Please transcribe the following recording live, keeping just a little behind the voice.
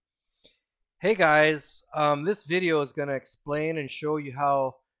Hey guys, this video is going to explain and show you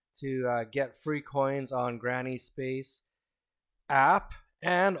how to get free coins on Granny Space app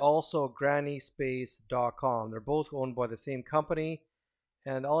and also GrannySpace.com. They're both owned by the same company,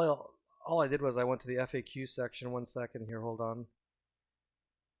 and all I did was I went to the FAQ section. One second here, hold on.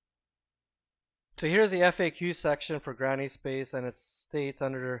 So here's the FAQ section for Granny Space, and it states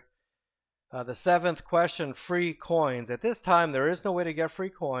under the seventh question, free coins. At this time, there is no way to get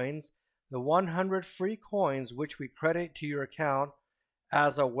free coins. The 100 free coins which we credit to your account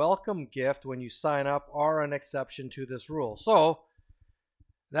as a welcome gift when you sign up are an exception to this rule. So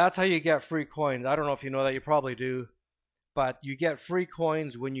that's how you get free coins. I don't know if you know that, you probably do, but you get free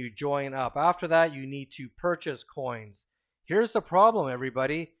coins when you join up. After that, you need to purchase coins. Here's the problem,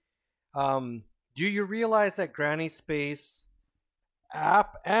 everybody. Do you realize that Granny Space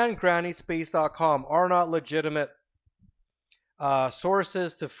app and GrannySpace.com are not legitimate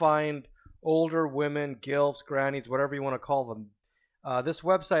sources to find older women, gilfs, grannies, whatever you want to call them. This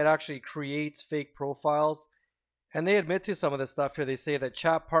website actually creates fake profiles, and they admit to some of this stuff here. They say that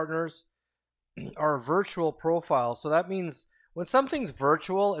chat partners are virtual profiles. So that means when something's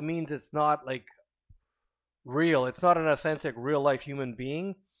virtual, it means it's not like real. It's not an authentic real life human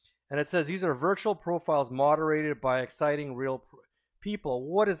being. And it says these are virtual profiles moderated by exciting real people.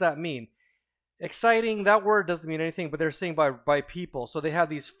 What does that mean? Exciting, that word doesn't mean anything, but they're saying by people. So they have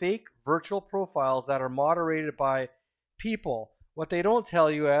these fake virtual profiles that are moderated by people. What they don't tell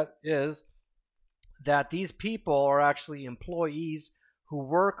you is that these people are actually employees who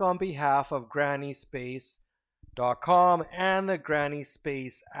work on behalf of GrannySpace.com and the Granny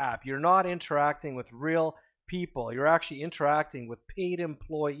Space app. You're not interacting with real people. You're actually interacting with paid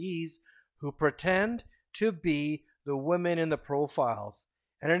employees who pretend to be the women in the profiles.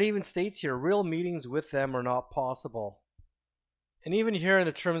 And it even states here, real meetings with them are not possible. And even here in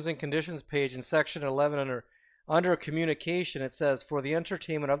the terms and conditions page in section 11 under communication, it says, for the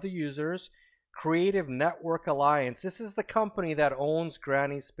entertainment of the users, Creative Network Alliance. This is the company that owns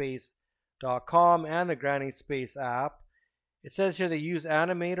GrannySpace.com and the Granny Space app. It says here they use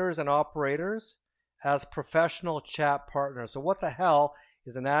animators and operators as professional chat partners. So what the hell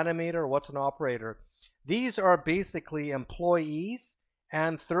is an animator? What's an operator? These are basically employees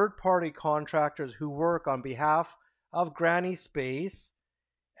and third-party contractors who work on behalf of Granny Space,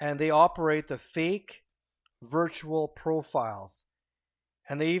 and they operate the fake virtual profiles.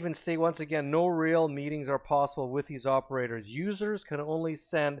 And they even state, once again, no real meetings are possible with these operators. Users can only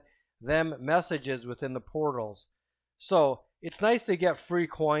send them messages within the portals. So it's nice to get free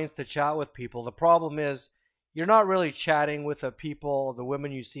coins to chat with people. The problem is you're not really chatting with the people, the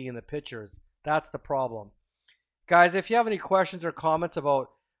women you see in the pictures. That's the problem. Guys, if you have any questions or comments about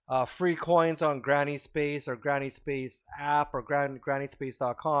free coins on Granny Space or Granny Space app or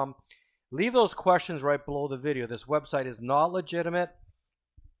GrannySpace.com, leave those questions right below the video. This website is not legitimate,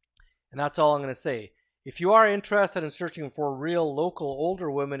 and that's all I'm going to say. If you are interested in searching for real local older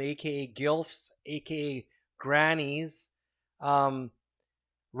women, aka gilfs, aka grannies,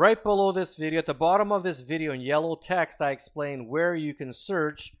 right below this video, at the bottom of this video in yellow text, I explain where you can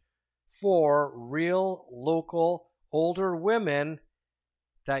search for real local older women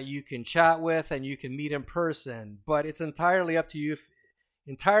that you can chat with and you can meet in person. But it's entirely up to you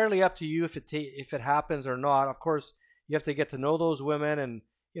if it happens or not. Of course, you have to get to know those women and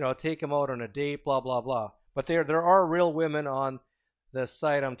take them out on a date, blah blah blah. But there are real women on the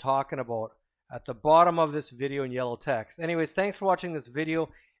site I'm talking about at the bottom of this video in yellow text. Anyways, thanks for watching this video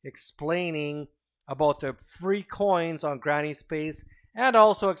explaining about the free coins on Granny Space, and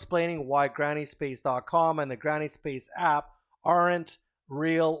also explaining why GrannySpace.com and the Granny Space app aren't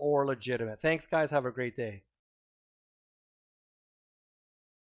real or legitimate. Thanks, guys. Have a great day.